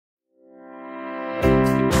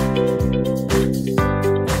Hey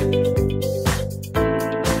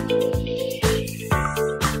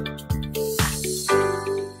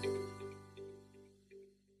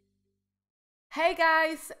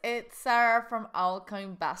guys, it's Sarah from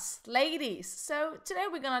Winklevoss Ladies. So today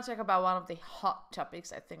we're gonna talk about one of the hot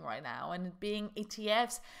topics I think right now, and it being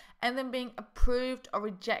ETFs and them being approved or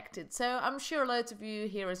rejected. So I'm sure loads of you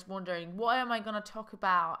here is wondering, what am I gonna talk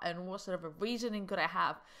about and what sort of a reasoning could I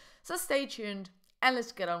have? So stay tuned and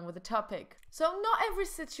let's get on with the topic. So not every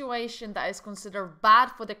situation that is considered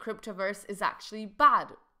bad for the cryptoverse is actually bad.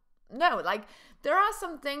 No, there are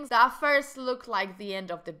some things that at first look like the end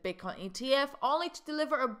of the Bitcoin ETF, only to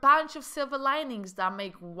deliver a bunch of silver linings that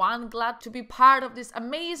make one glad to be part of this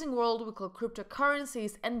amazing world we call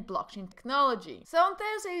cryptocurrencies and blockchain technology. So on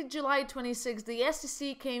Thursday, July 26th, the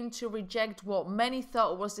SEC came to reject what many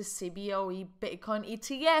thought was the CBOE Bitcoin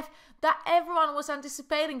ETF that everyone was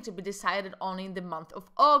anticipating to be decided on in the month of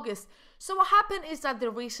August. So what happened is that the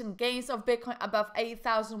recent gains of Bitcoin above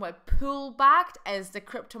 8,000 were pulled back as the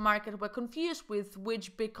crypto market were confused with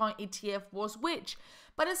which Bitcoin ETF was which.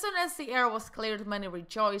 But as soon as the air was cleared, many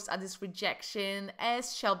rejoiced at this rejection,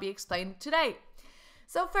 as shall be explained today.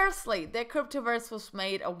 So firstly, the cryptoverse was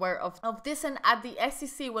made aware of dissent at the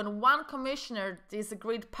SEC when one commissioner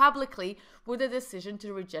disagreed publicly with the decision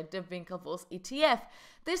to reject the Winklevoss ETF.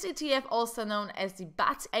 This ETF, also known as the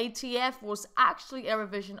BAT ETF, was actually a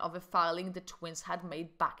revision of a filing the twins had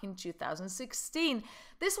made back in 2016.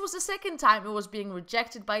 This was the second time it was being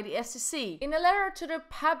rejected by the SEC. In a letter to the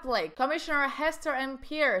public, Commissioner Hester and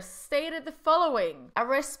Pierce stated the following: "I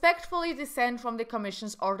respectfully dissent from the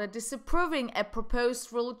Commission's order disapproving a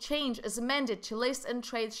proposed rule change as amended to list and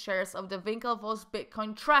trade shares of the Winklevoss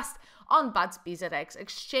Bitcoin Trust on BAT's BZX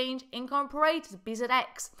Exchange Incorporated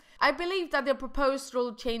BZX. I believe that the proposed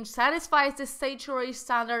rule change satisfies the statutory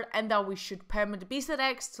standard and that we should permit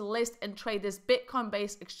BZX to list and trade this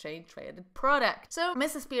Bitcoin-based exchange-traded product." So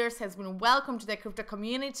Mrs. Pierce has been welcomed to the crypto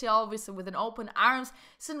community, obviously with an open arms,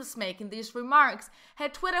 since making these remarks. Her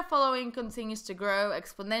Twitter following continues to grow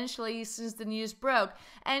exponentially since the news broke,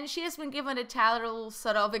 and she has been given the title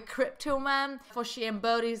sort of a crypto mom, for she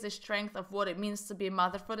embodies the strength of what it means to be a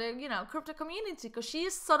mother for the, crypto community, because she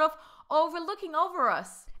is sort of overlooking over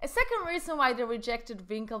us. A second reason why the rejected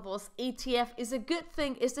Winklevoss ETF is a good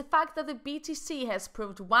thing is the fact that the BTC has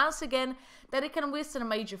proved once again that it can withstand a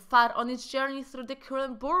major fad on its journey through the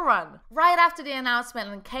current bull run. Right after the announcement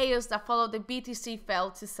and chaos that followed, the BTC fell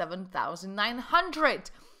to 7,900,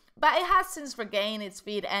 but it has since regained its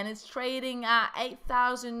feet and it's trading at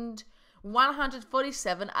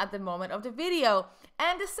 8,147 at the moment of the video,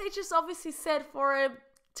 and the stage is obviously set for a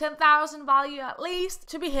 10,000 value at least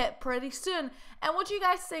to be hit pretty soon. And what do you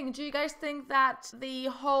guys think? Do you guys think that the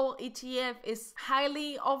whole ETF is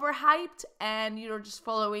highly overhyped and you're just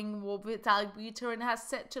following what Vitalik Buterin has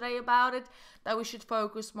said today about it, that we should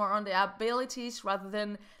focus more on the abilities rather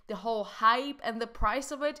than the whole hype and the price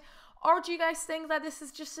of it? Or do you guys think that this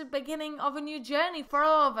is just the beginning of a new journey for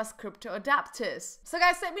all of us crypto adapters? So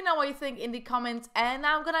guys, let me know what you think in the comments, and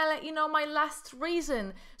now I'm gonna let you know my last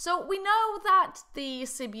reason. So we know that the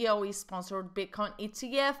CBOE sponsored Bitcoin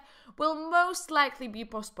ETF will most likely be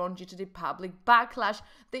postponed due to the public backlash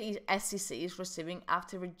the SEC is receiving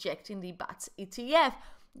after rejecting the BATS ETF.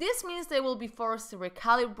 This means they will be forced to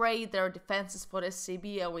recalibrate their defenses for the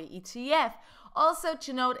CBOE ETF. Also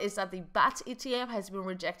to note is that the BAT ETF has been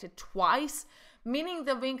rejected twice, meaning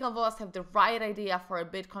the Winklevoss have the right idea for a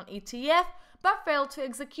Bitcoin ETF, but failed to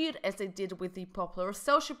execute as they did with the popular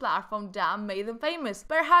social platform that made them famous.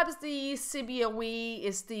 Perhaps the CBOE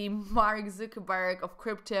is the Mark Zuckerberg of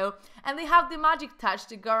crypto, and they have the magic touch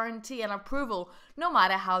to guarantee an approval, no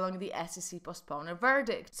matter how long the SEC postpone a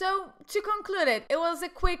verdict. So to conclude it was a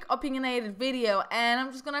quick opinionated video, and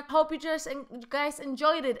I'm just gonna hope you guys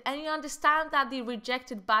enjoyed it and you understand that the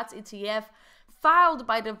rejected BATS ETF filed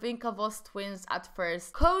by the Winklevoss twins at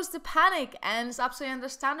first caused the panic, and is absolutely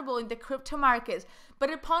understandable in the crypto market.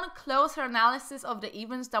 But upon closer analysis of the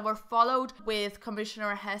events that were followed, with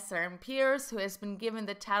Commissioner Hester and Pierce, who has been given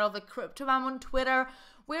the title of the crypto mom on Twitter,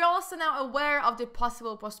 we're also now aware of the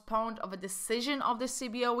possible postponement of a decision of the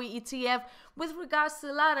CBOE ETF. With regards to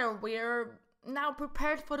the latter, we're now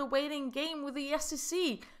prepared for the waiting game with the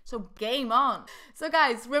SEC. So game on. So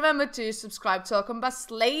guys, remember to subscribe to Winklevoss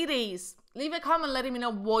Ladies. Leave a comment letting me know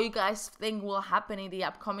what you guys think will happen in the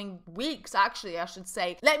upcoming weeks, actually, I should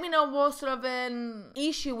say. Let me know what sort of an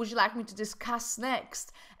issue would you like me to discuss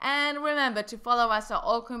next. And remember to follow us at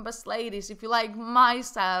Winklevoss Ladies. If you like my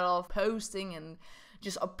style of posting and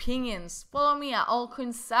just opinions, follow me at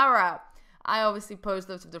Sarah. I obviously post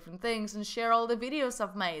loads of different things and share all the videos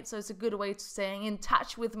I've made. So it's a good way to staying in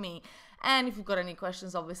touch with me. And if you've got any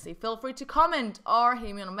questions, obviously feel free to comment or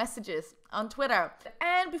hit me on messages on Twitter.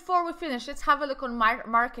 And before we finish, let's have a look on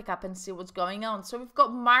market cap and see what's going on. So we've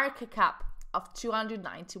got market cap of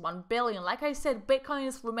 291 billion. Like I said, Bitcoin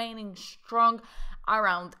is remaining strong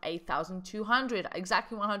around 8,200,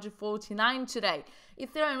 exactly 149 today.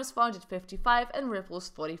 Ethereum was 455 and Ripple was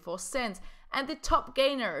 44 cents. And the top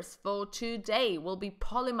gainers for today will be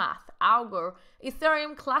Polymath, Augur,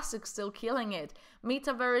 Ethereum Classic still killing it,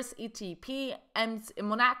 Metaverse, ETP, and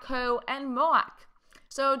Monaco, and MOAC.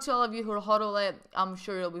 So to all of you who hodl it, I'm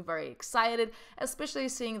sure you'll be very excited, especially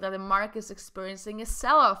seeing that the market is experiencing a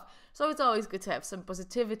sell-off. So it's always good to have some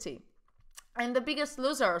positivity. And the biggest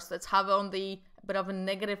losers, let's have on the bit of a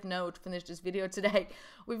negative note finish this video today.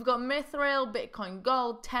 We've got Mithril, Bitcoin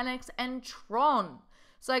Gold, 10x, and Tron.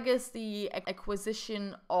 So I guess the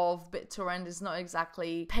acquisition of BitTorrent is not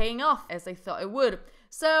exactly paying off as they thought it would.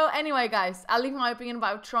 So anyway, guys, I'll leave my opinion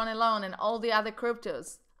about Tron alone and all the other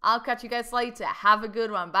cryptos. I'll catch you guys later. Have a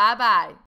good one. Bye bye.